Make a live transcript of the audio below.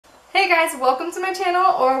guys, welcome to my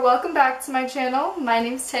channel, or welcome back to my channel. My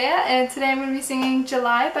name's Taya, and today I'm going to be singing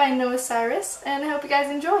July by Cyrus, and I hope you guys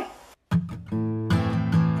enjoy.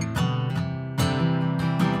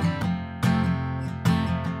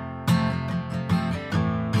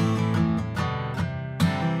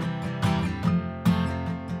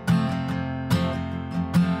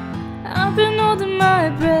 I've been holding my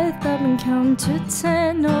breath, I've been counting to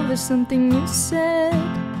 10 over something you said.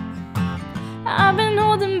 I've been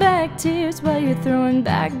holding back tears while you're throwing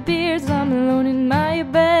back beers. I'm alone in my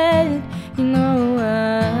bed. You know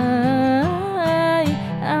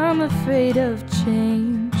I'm afraid of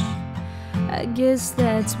change. I guess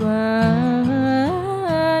that's why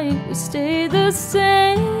we stay the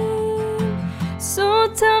same. So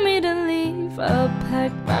tell me to leave, I'll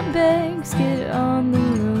pack my bags, get on the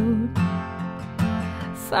road.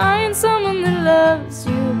 Find someone that loves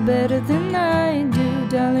you better than I do,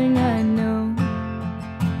 darling, I know.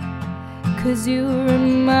 'Cause you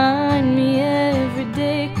remind me every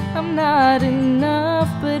day I'm not enough,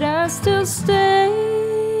 but I still stay.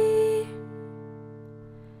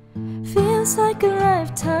 Feels like a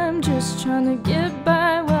lifetime just trying to get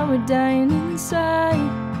by while we're dying inside.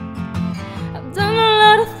 I've done a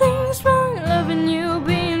lot of things wrong, loving you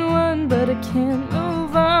being one, but I can't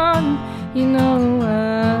move on. You know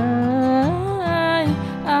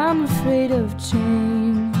I'm afraid of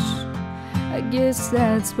change. I guess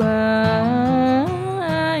that's why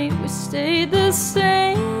we stay the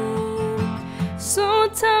same. So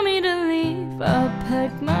tell me to leave, I'll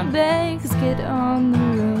pack my bags, get on the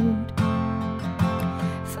road.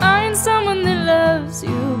 Find someone that loves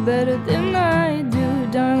you better than I do,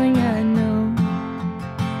 darling, I know.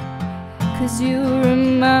 'Cause you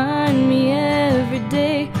remind me every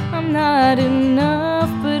day I'm not enough,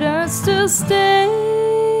 but I still stay.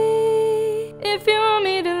 If you want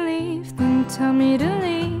me to leave, then tell me to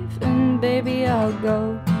leave, and baby, I'll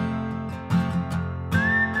go.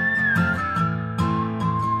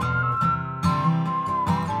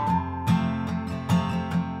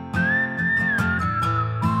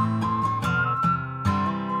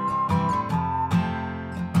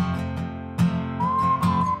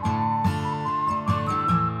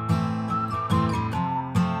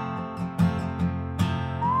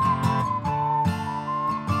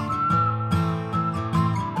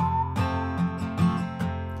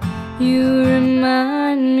 You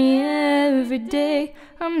remind me every day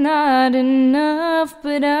I'm not enough,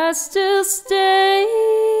 but I still stay.